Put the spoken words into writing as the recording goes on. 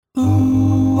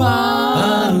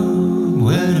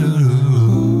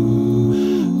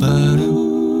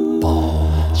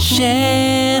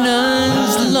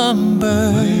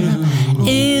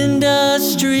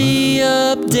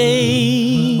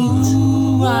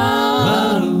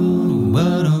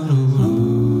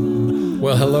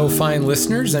Hello, fine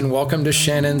listeners, and welcome to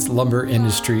Shannon's Lumber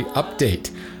Industry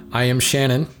Update. I am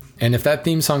Shannon, and if that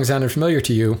theme song sounded familiar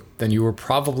to you, then you were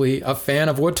probably a fan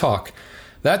of Wood Talk.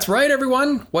 That's right,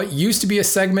 everyone. What used to be a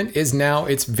segment is now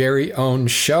its very own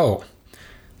show.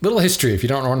 Little history, if you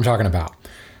don't know what I'm talking about.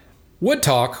 Wood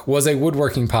Talk was a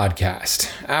woodworking podcast.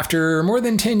 After more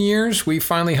than 10 years, we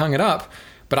finally hung it up,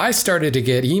 but I started to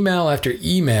get email after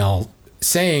email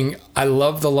saying, I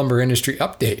love the Lumber Industry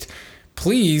Update.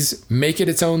 Please make it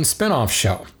its own spinoff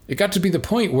show. It got to be the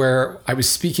point where I was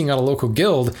speaking at a local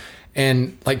guild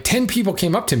and like 10 people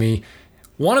came up to me.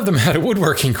 One of them had a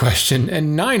woodworking question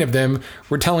and 9 of them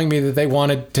were telling me that they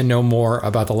wanted to know more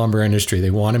about the lumber industry. They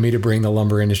wanted me to bring the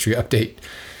Lumber Industry Update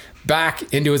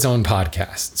back into its own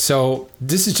podcast. So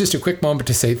this is just a quick moment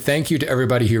to say thank you to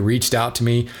everybody who reached out to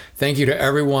me. Thank you to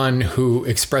everyone who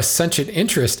expressed such an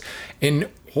interest in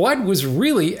what was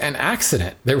really an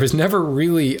accident. There was never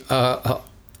really a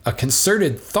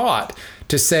concerted thought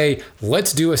to say,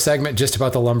 let's do a segment just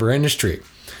about the lumber industry.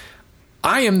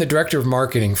 I am the director of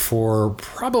marketing for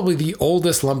probably the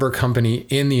oldest lumber company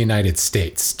in the United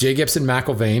States. J. Gibson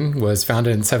McIlvaine was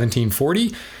founded in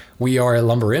 1740. We are a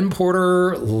lumber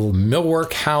importer,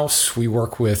 millwork house. We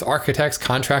work with architects,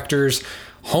 contractors,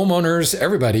 homeowners,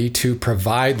 everybody to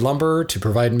provide lumber, to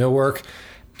provide millwork.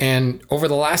 And over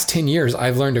the last 10 years,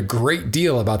 I've learned a great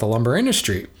deal about the lumber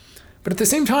industry. But at the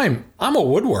same time, I'm a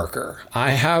woodworker.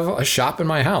 I have a shop in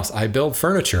my house. I build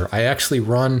furniture. I actually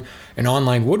run an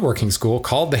online woodworking school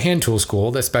called the Hand Tool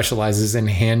School that specializes in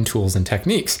hand tools and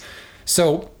techniques.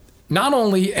 So not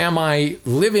only am I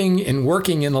living and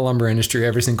working in the lumber industry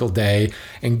every single day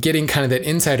and getting kind of that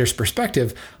insider's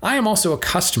perspective, I am also a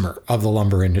customer of the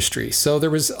lumber industry. So there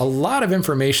was a lot of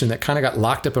information that kind of got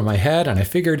locked up in my head, and I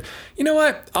figured, you know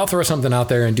what, I'll throw something out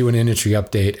there and do an industry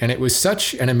update. And it was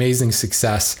such an amazing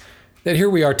success that here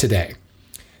we are today.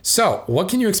 So what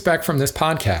can you expect from this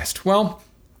podcast? Well,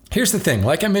 here's the thing.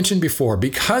 Like I mentioned before,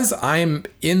 because I'm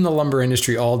in the lumber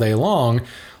industry all day long,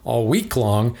 all week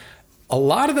long, a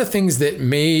lot of the things that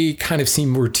may kind of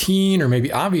seem routine or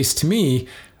maybe obvious to me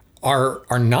are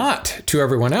not to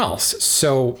everyone else.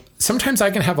 So sometimes I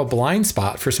can have a blind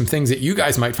spot for some things that you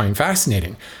guys might find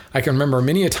fascinating. I can remember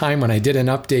many a time when I did an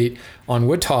update on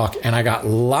Wood Talk and I got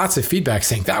lots of feedback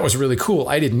saying that was really cool.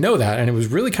 I didn't know that. And it was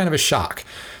really kind of a shock.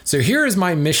 So here is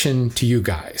my mission to you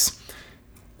guys.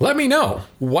 Let me know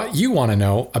what you want to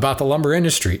know about the lumber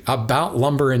industry, about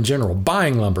lumber in general,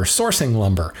 buying lumber, sourcing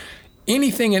lumber,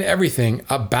 anything and everything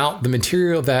about the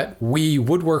material that we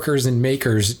woodworkers and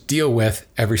makers deal with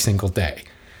every single day.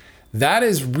 That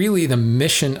is really the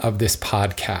mission of this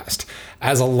podcast.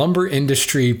 As a lumber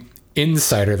industry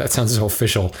insider, that sounds so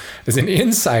official. As an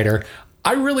insider,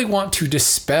 I really want to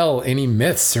dispel any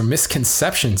myths or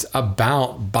misconceptions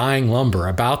about buying lumber,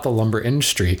 about the lumber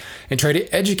industry, and try to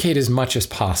educate as much as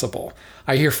possible.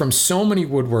 I hear from so many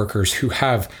woodworkers who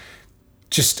have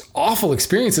just awful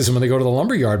experiences when they go to the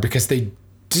lumber yard because they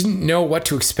didn't know what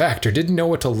to expect or didn't know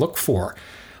what to look for.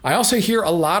 I also hear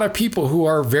a lot of people who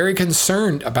are very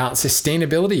concerned about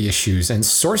sustainability issues and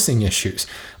sourcing issues.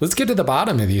 Let's get to the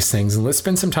bottom of these things and let's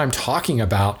spend some time talking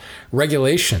about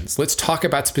regulations. Let's talk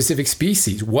about specific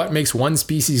species. What makes one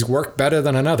species work better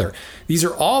than another? These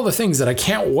are all the things that I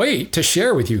can't wait to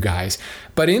share with you guys.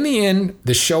 But in the end,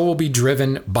 the show will be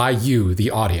driven by you,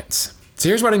 the audience. So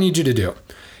here's what I need you to do.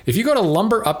 If you go to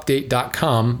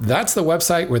lumberupdate.com, that's the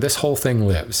website where this whole thing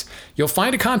lives. You'll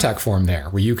find a contact form there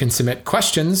where you can submit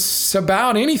questions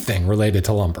about anything related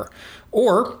to lumber.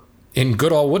 Or, in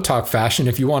good old Wood Talk fashion,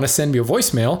 if you want to send me a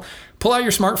voicemail, pull out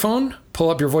your smartphone,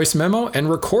 pull up your voice memo, and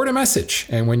record a message.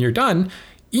 And when you're done,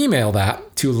 email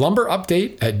that to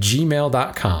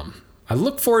lumberupdate@gmail.com. I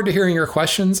look forward to hearing your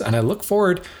questions, and I look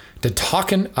forward to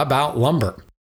talking about lumber.